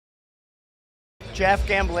Jeff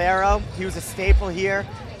Gamblero, he was a staple here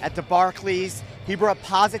at the Barclays. He brought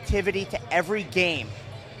positivity to every game.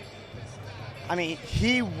 I mean,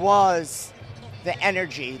 he was the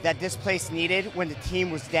energy that this place needed when the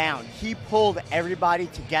team was down. He pulled everybody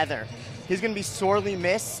together. He's going to be sorely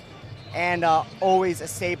missed and always a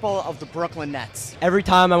staple of the Brooklyn Nets. Every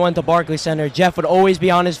time I went to Barclays Center, Jeff would always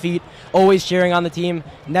be on his feet, always cheering on the team,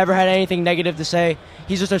 never had anything negative to say.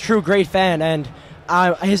 He's just a true great fan, and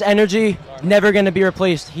his energy never going to be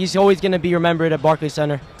replaced. He's always going to be remembered at Barclays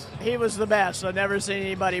Center. He was the best. I've never seen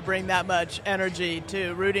anybody bring that much energy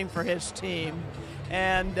to rooting for his team.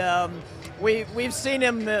 And we've seen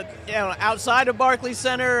him outside of Barclays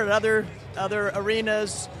Center and other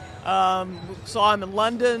arenas. Saw him in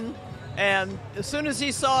London, and as soon as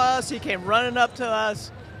he saw us, he came running up to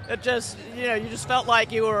us. It just, you just felt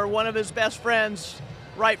like you were one of his best friends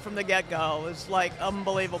right from the get-go. It was like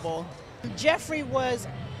unbelievable. Jeffrey was,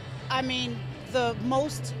 the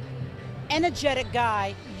most energetic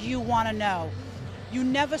guy you want to know. You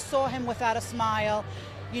never saw him without a smile.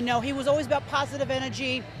 He was always about positive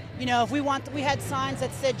energy. If we had signs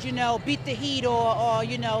that said, beat the Heat or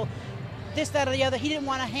this, that, or the other, he didn't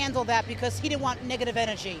want to handle that because he didn't want negative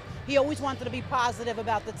energy. He always wanted to be positive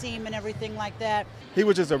about the team and everything like that. He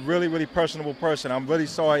was just a really, really personable person. I'm really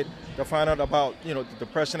sorry to find out about, the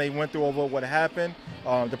depression they went through over what happened.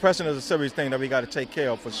 Depression is a serious thing that we got to take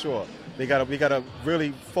care of for sure. We got to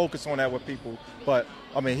really focus on that with people. But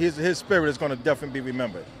his spirit is going to definitely be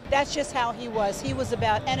remembered. That's just how he was. He was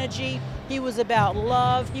about energy. He was about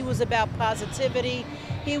love. He was about positivity.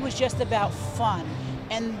 He was just about fun.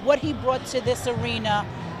 And what he brought to this arena,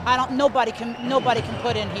 nobody can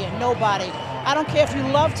put in here. Nobody. I don't care if you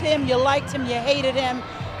loved him, you liked him, you hated him.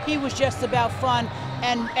 He was just about fun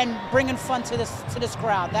and bringing fun to this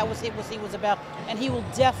crowd. That was he was about, and he will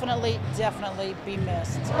definitely be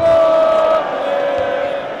missed.